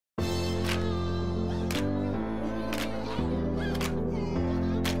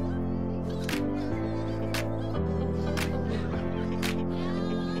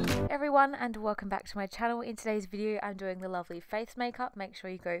everyone and welcome back to my channel. In today's video I'm doing the lovely Faith's makeup. Make sure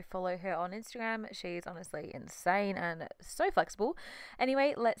you go follow her on Instagram. She's honestly insane and so flexible.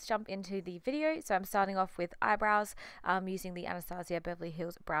 Anyway, let's jump into the video. So I'm starting off with eyebrows using the Anastasia Beverly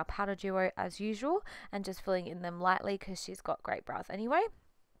Hills Brow Powder Duo as usual and just filling in them lightly because she's got great brows anyway.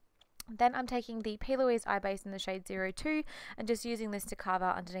 Then I'm taking the P. Louise eye base in the shade 02 and just using this to carve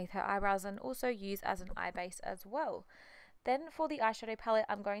out underneath her eyebrows and also use as an eye base as well. Then for the eyeshadow palette,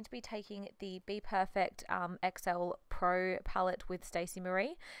 I'm going to be taking the Be Perfect XL Pro palette with Stacey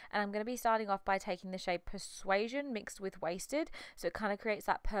Marie. And I'm going to be starting off by taking the shade Persuasion mixed with Wasted. So it kind of creates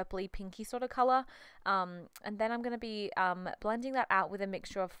that purpley pinky sort of colour. And then I'm going to be blending that out with a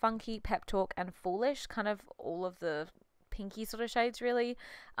mixture of Funky, Pep Talk and Foolish. Kind of all of the pinky sort of shades really.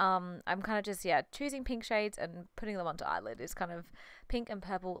 I'm kind of just choosing pink shades and putting them onto eyelid. Is kind of pink and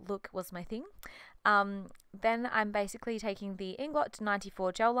purple look was my thing. Then I'm basically taking the Inglot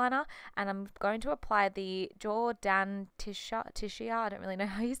 94 gel liner and I'm going to apply the Jordan Tishia, I don't really know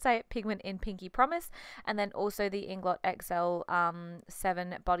how you say it, pigment in Pinky Promise, and then also the Inglot XL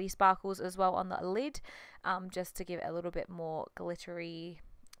 7 body sparkles as well on the lid, just to give it a little bit more glittery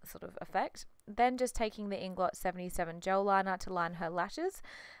sort of effect. Then just taking the Inglot 77 gel liner to line her lashes,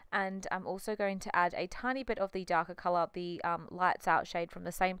 and I'm also going to add a tiny bit of the darker colour, the Lights Out shade from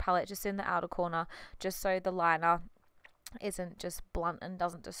the same palette, just in the outer corner, just so the liner isn't just blunt and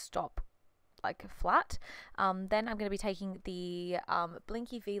doesn't just stop like flat. Then I'm going to be taking the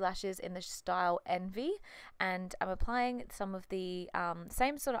Blinky V lashes in the style Envy, and I'm applying some of the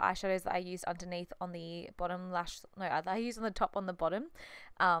same sort of eyeshadows that I used underneath on the bottom lash, I use on the top on the bottom,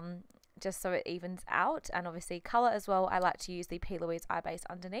 just so it evens out, and obviously colour as well. I like to use the P. Louise eye base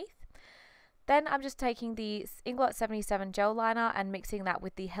underneath. Then I'm just taking the Inglot 77 gel liner and mixing that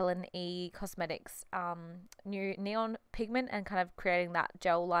with the Helen E Cosmetics new neon pigment and kind of creating that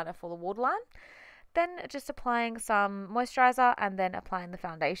gel liner for the waterline. Then just applying some moisturizer and then applying the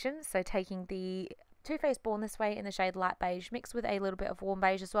foundation. So taking the Too Faced Born This Way in the shade Light Beige mixed with a little bit of Warm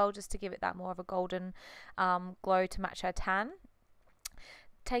Beige as well, just to give it that more of a golden glow to match her tan.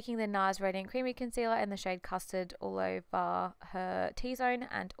 Taking the NARS Radiant Creamy Concealer in the shade Custard all over her T-zone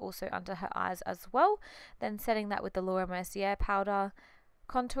and also under her eyes as well. Then setting that with the Laura Mercier powder.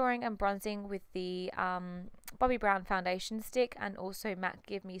 Contouring and bronzing with the Bobbi Brown foundation stick and also MAC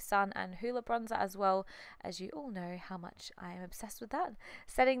Give Me Sun and Hoola bronzer as well, as you all know how much I am obsessed with that.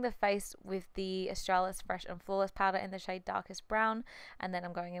 Setting the face with the Australis Fresh and Flawless powder in the shade Darkest Brown, and then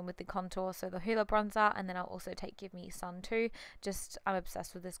I'm going in with the contour, so the Hoola bronzer, and then I'll also take Give Me Sun too. I'm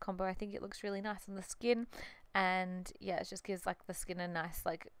obsessed with this combo. I think it looks really nice on the skin, and yeah, it just gives like the skin a nice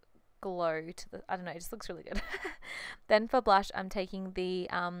like glow to the, I don't know, it just looks really good. Then for blush, I'm taking the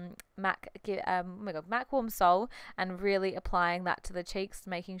MAC Warm Soul and really applying that to the cheeks,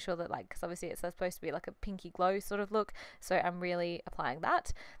 making sure that, like, because obviously it's supposed to be like a pinky glow sort of look, so I'm really applying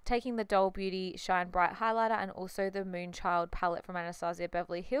that. Taking the Doll Beauty Shine Bright highlighter and also the Moonchild palette from Anastasia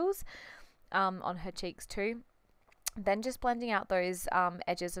Beverly Hills on her cheeks too. Then just blending out those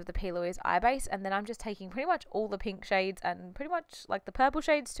edges of the P. Louise eye base, and then I'm just taking pretty much all the pink shades and pretty much like the purple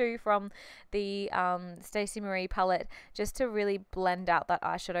shades too from the Stacey Marie palette, just to really blend out that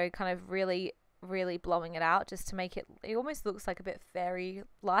eyeshadow, kind of really blowing it out, just to make it almost looks like a bit fairy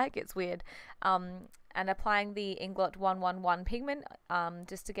like. It's weird. And applying the Inglot 111 pigment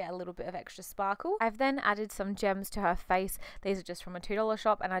just to get a little bit of extra sparkle. I've then added some gems to her face. These are just from a $2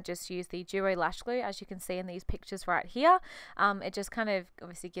 shop, and I just used the Duo Lash Glue, as you can see in these pictures right here. It just kind of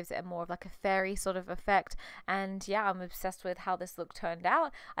obviously gives it a more of like a fairy sort of effect, and yeah, I'm obsessed with how this look turned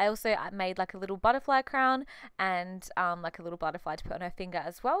out. I also made like a little butterfly crown and like a little butterfly to put on her finger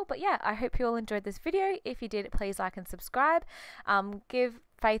as well. But yeah, I hope you all enjoyed this video. If you did, please like and subscribe. Give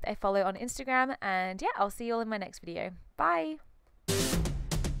Faith a follow on Instagram, and yeah, I'll see you all in my next video. Bye.